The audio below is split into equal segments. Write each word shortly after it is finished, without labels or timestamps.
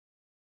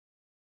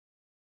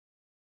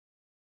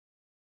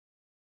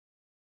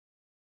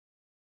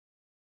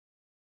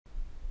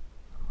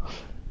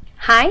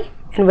Hi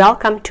and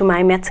welcome to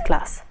my maths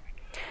class.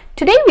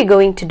 Today we're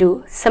going to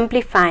do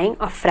simplifying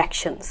of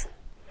fractions.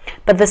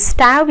 But the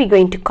style we're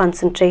going to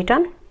concentrate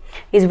on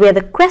is where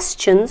the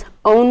questions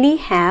only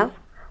have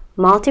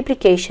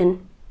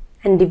multiplication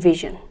and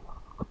division.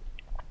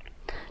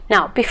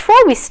 Now,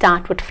 before we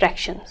start with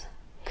fractions,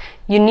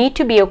 you need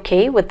to be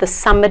okay with the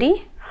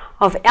summary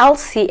of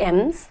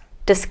LCMs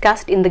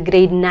discussed in the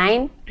grade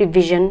 9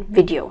 revision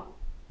video.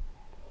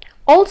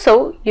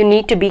 Also, you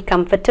need to be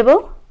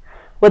comfortable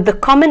with the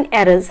common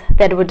errors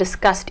that were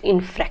discussed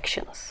in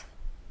fractions.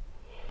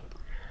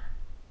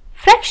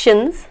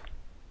 Fractions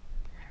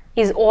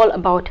is all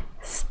about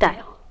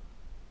style.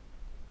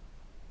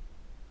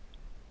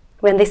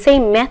 When they say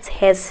maths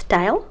has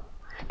style,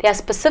 they are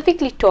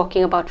specifically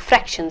talking about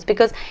fractions,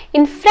 because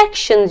in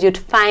fractions you'd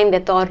find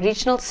that the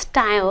original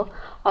style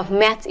of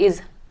maths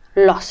is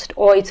lost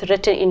or it's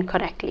written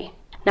incorrectly.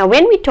 Now,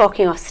 when we're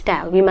talking of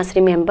style, we must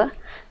remember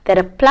that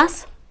a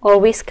plus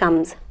always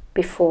comes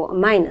before a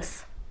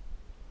minus.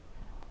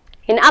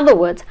 In other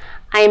words,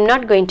 I am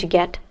not going to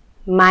get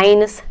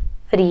minus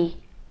 3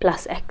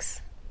 plus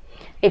x.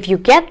 If you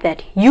get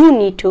that, you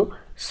need to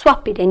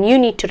swap it and you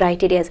need to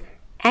write it as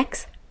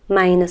x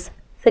minus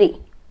 3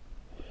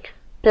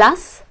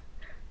 plus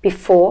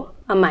before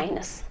a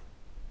minus.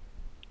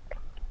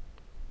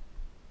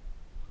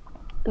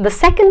 The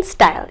second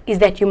style is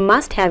that you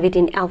must have it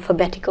in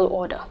alphabetical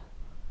order.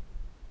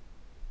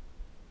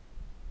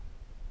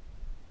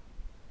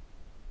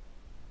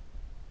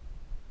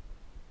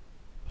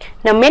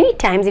 Now, many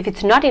times if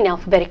it's not in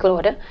alphabetical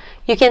order,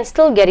 you can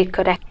still get it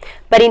correct.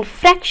 But in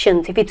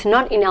fractions, if it's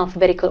not in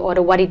alphabetical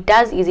order, what it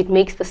does is it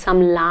makes the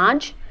sum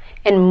large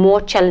and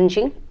more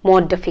challenging, more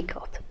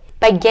difficult.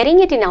 By getting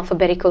it in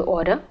alphabetical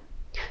order,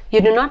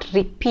 you do not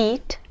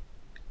repeat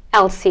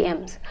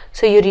LCMs.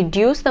 So you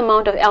reduce the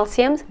amount of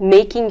LCMs,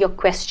 making your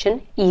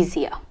question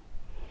easier.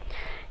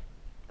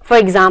 For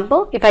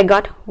example, if I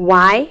got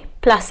y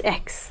plus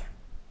x,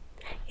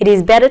 it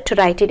is better to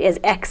write it as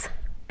x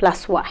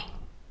plus y.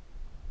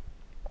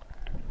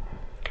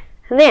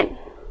 Then,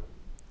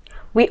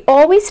 we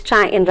always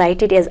try and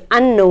write it as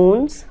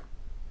unknowns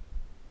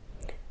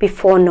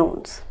before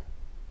knowns.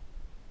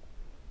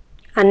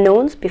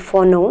 Unknowns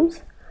before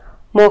knowns.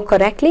 More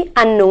correctly,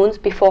 unknowns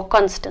before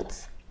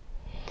constants.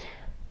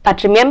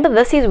 But remember,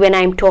 this is when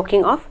I am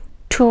talking of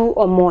 2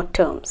 or more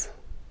terms.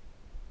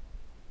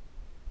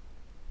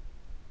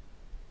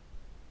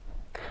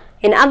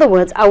 In other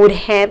words, I would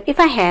have, if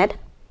I had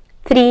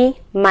 3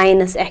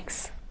 minus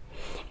x,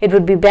 it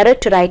would be better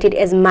to write it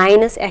as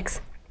minus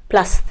x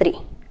plus 3.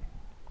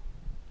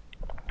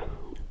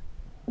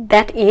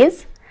 That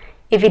is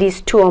if it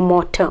is 2 or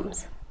more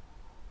terms.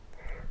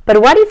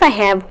 But what if I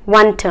have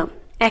one term,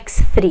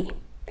 x3?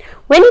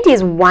 When it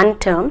is one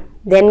term,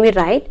 then we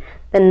write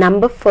the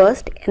number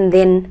first and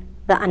then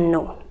the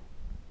unknown.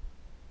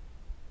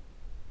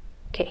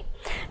 Okay.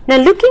 Now,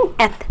 looking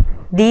at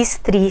these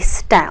three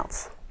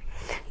styles,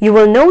 you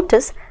will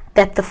notice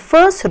that the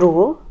first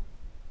rule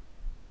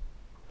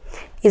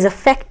is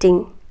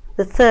affecting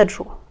the third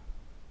rule.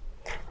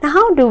 Now,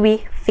 how do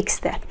we fix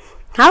that?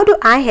 How do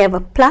I have a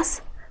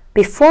plus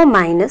before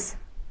minus,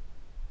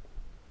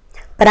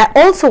 but I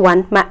also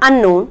want my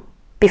unknown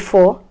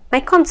before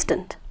my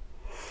constant?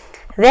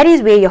 That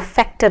is where your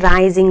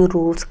factorizing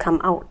rules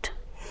come out.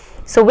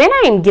 So when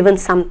I am given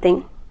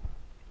something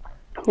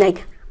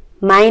like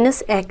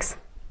minus x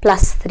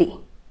plus 3,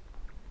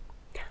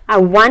 I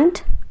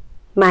want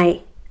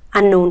my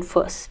unknown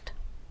first.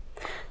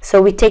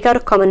 So we take out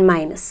a common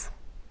minus.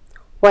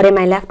 What am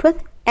I left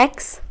with?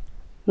 X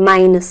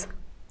minus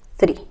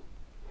 3.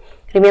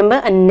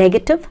 Remember, a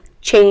negative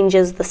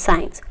changes the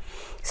signs.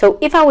 So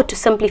if I were to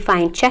simplify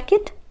and check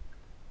it,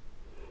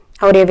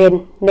 I would have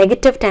a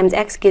negative times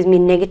x gives me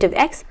negative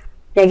x,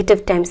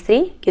 negative times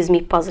 3 gives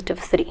me positive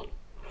 3.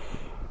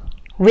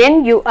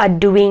 When you are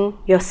doing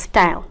your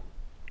style,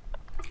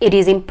 it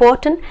is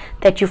important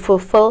that you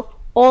fulfill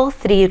all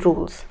three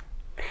rules.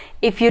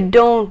 If you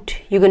don't,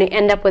 you're going to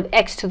end up with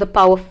x to the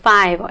power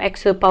 5 or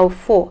x to the power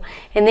 4,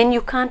 and then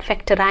you can't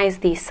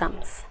factorize these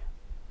sums.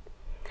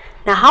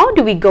 Now, how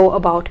do we go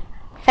about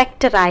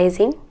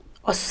factorizing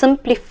or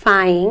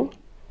simplifying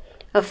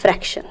a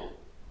fraction?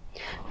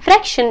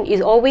 Fraction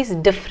is always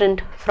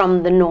different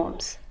from the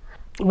norms.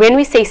 When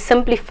we say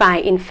simplify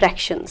in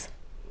fractions,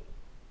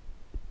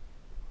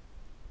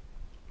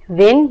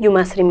 then you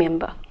must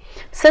remember,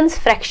 since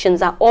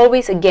fractions are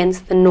always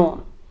against the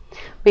norm,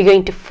 we're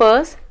going to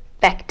first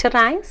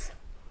factorize,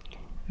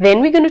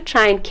 then we're going to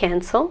try and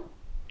cancel,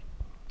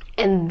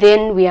 and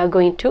then we are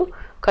going to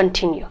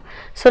continue.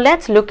 So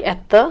let's look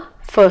at the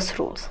first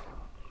rules.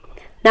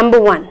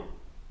 Number 1,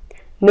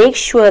 make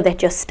sure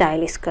that your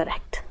style is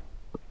correct,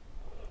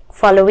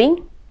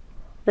 following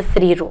the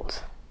three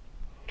rules.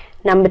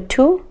 Number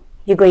 2,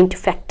 you're going to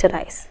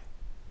factorize.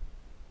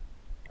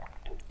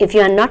 If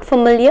you are not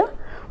familiar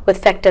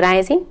with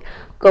factorizing,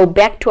 go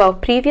back to our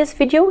previous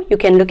video. You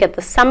can look at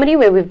the summary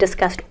where we've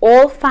discussed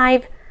all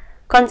 5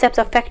 concepts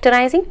of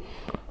factorizing,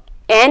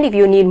 And if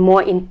you need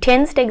more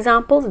intense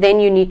examples, then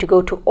you need to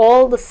go to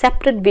all the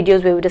separate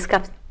videos where we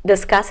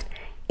discussed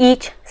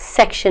each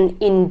section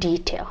in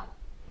detail.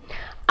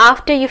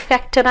 After you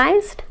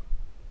factorized,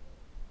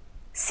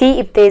 see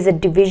if there is a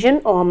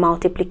division or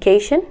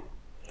multiplication.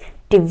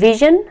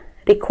 Division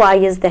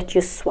requires that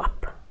you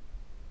swap.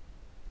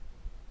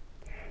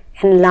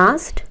 And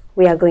last,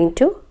 we are going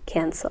to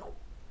cancel.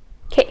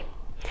 Okay,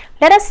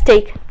 let us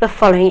take the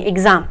following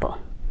example.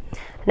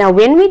 Now,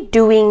 when we're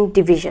doing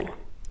division,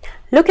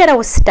 look at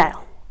our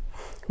style.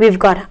 We've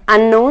got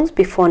unknowns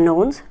before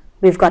knowns.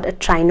 We've got a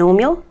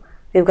trinomial.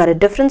 We've got a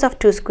difference of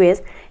two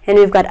squares. And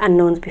we've got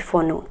unknowns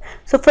before knowns.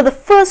 So for the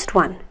first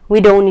one, we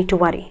don't need to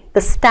worry.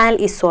 The style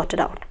is sorted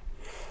out.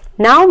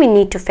 Now we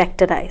need to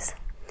factorize.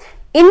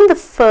 In the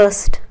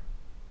first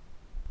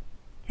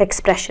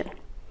expression,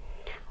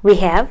 we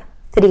have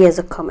 3 as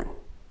a common.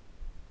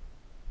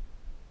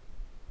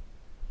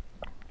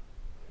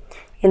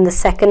 In the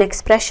second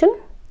expression,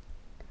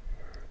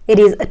 it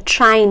is a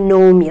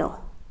trinomial.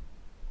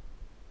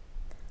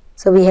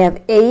 So we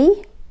have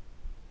a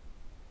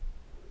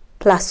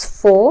plus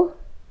 4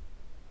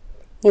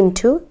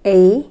 into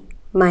a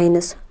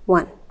minus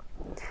 1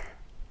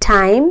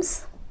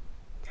 times,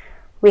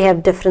 we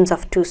have difference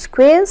of two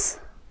squares,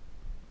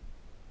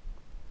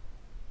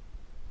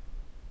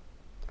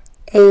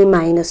 a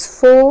minus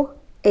 4,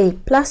 a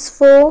plus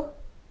 4,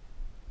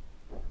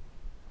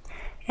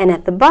 and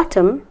at the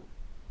bottom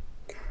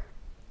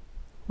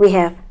we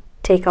have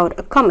take out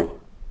a common,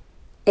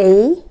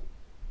 a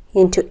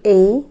into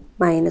a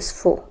minus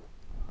 4.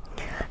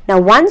 Now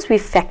once we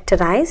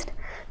factorized,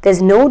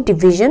 there's no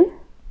division,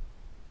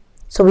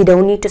 so we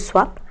don't need to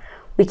swap.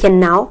 We can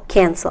now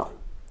cancel.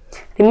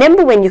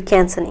 Remember, when you're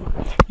cancelling,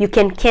 you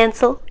can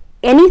cancel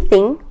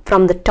anything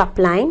from the top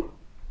line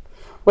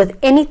with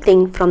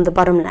anything from the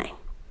bottom line.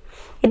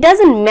 It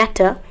doesn't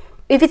matter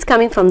if it's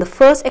coming from the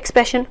first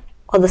expression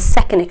or the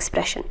second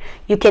expression.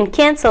 You can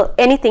cancel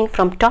anything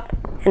from top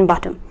and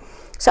bottom.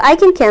 So I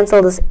can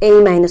cancel this a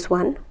minus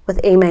 1 with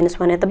a minus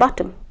 1 at the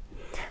bottom.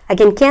 I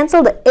can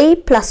cancel the a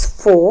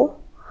plus 4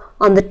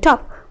 on the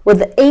top with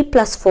the a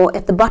plus 4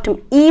 at the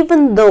bottom,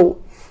 even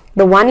though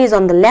the one is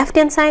on the left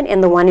hand side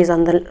and the one is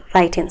on the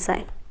right hand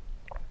side.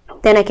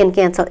 Then I can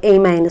cancel a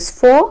minus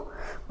 4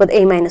 with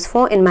a minus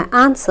 4, and my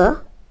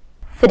answer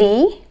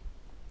 3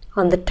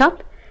 on the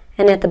top,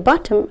 and at the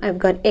bottom I've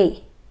got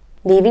a,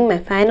 leaving my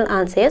final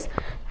answer as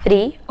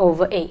 3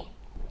 over a.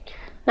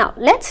 Now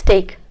let's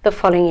take the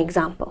following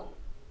example.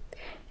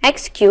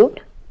 X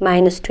cubed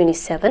minus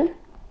 27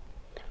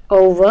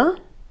 over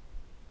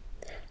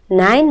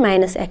 9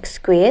 minus x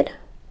squared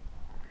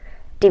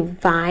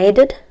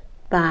divided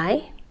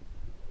by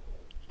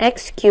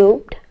x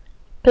cubed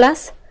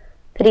plus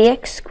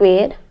 3x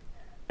squared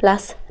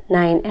plus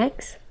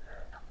 9x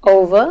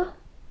over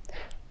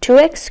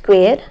 2x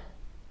squared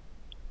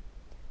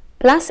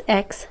plus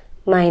x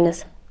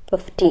minus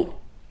 15.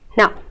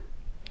 Now,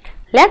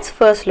 let's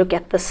first look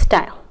at the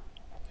style.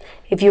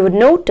 If you would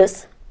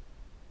notice,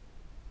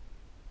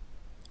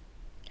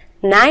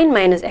 9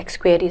 minus x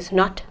squared is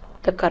not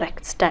the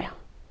correct style.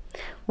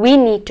 We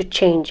need to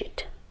change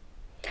it.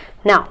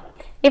 Now,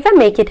 if I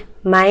make it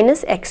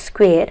minus x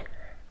squared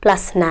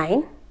plus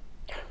 9,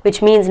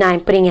 which means now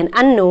I'm putting an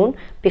unknown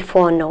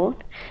before known,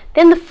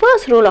 then the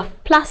first rule of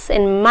plus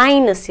and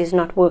minus is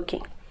not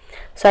working.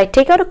 So I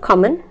take out a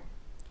common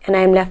and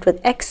I'm left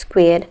with x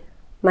squared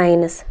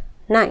minus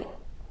 9.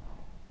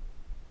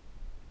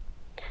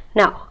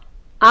 Now,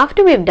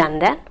 after we've done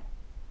that,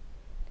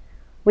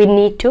 we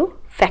need to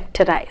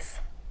factorize.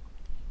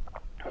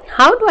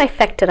 How do I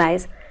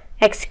factorize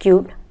x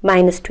cubed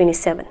minus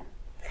 27?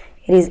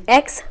 It is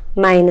x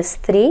minus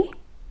 3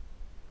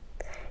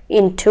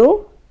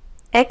 into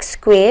x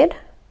squared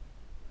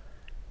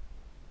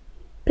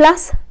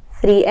plus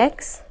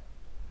 3x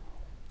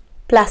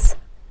plus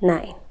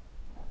 9.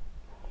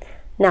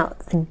 Now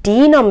the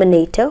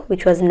denominator,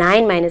 which was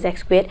 9 minus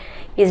x squared,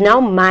 is now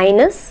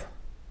minus,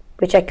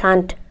 which I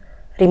can't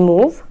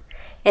remove,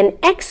 and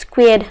x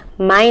squared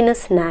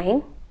minus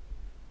 9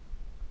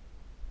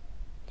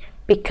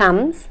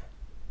 becomes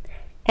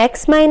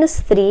x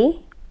minus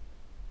 3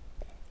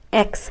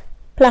 x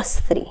plus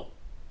 3.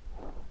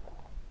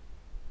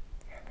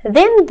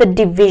 Then the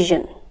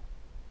division,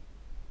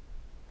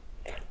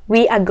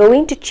 we are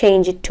going to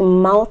change it to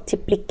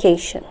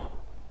multiplication.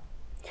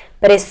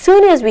 But as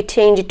soon as we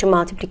change it to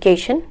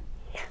multiplication,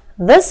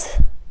 this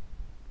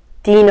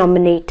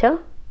denominator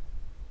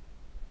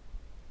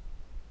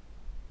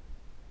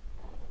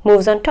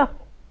moves on top.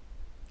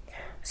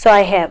 So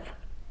I have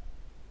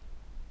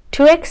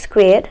 2x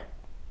squared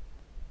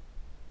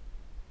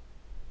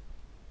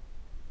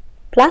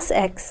plus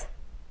x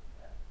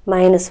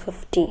minus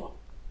 15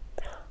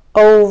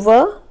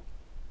 over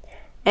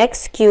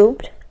x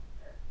cubed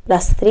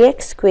plus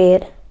 3x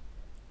squared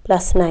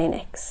plus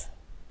 9x.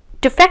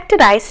 To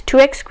factorize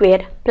 2x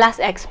squared plus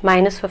x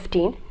minus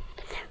 15,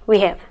 we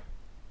have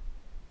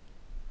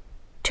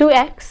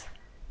 2x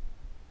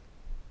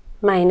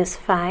minus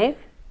 5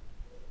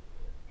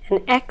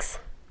 and x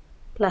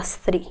plus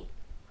 3.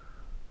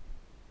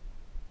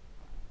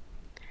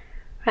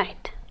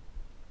 Right.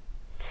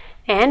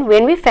 And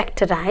when we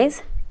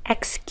factorize,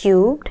 x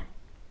cubed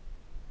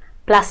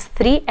plus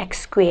 3x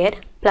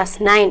squared plus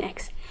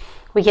 9x.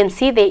 We can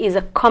see there is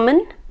a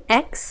common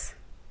x.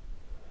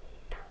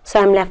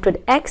 So I'm left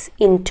with x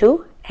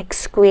into x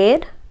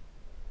squared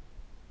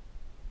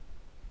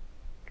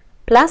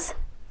plus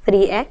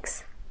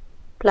 3x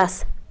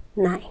plus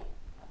 9.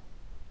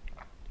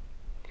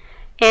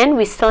 And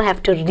we still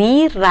have to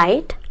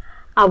rewrite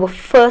our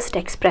first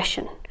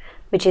expression,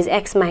 which is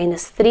x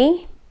minus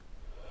 3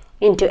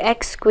 into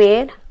x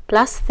squared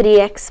plus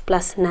 3x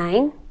plus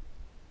 9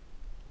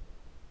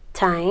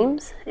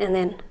 times, and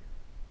then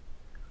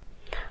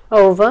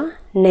over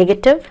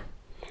negative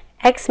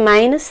x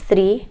minus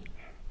 3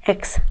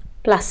 x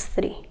plus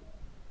 3.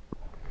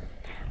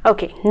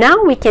 Okay,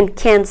 now we can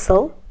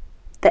cancel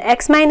the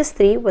x minus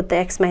 3 with the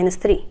x minus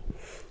 3.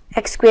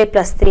 X squared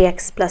plus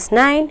 3x plus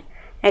 9,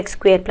 x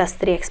squared plus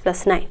 3x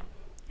plus 9.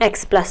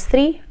 X plus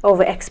 3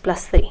 over x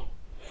plus 3.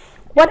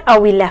 What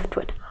are we left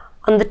with?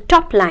 On the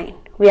top line,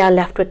 we are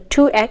left with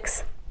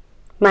 2x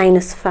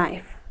minus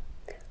 5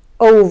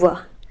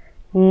 over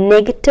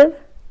negative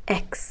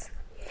x.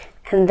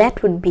 And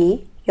that would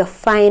be your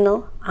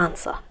final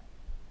answer.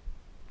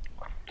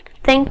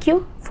 Thank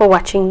you for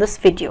watching this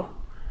video.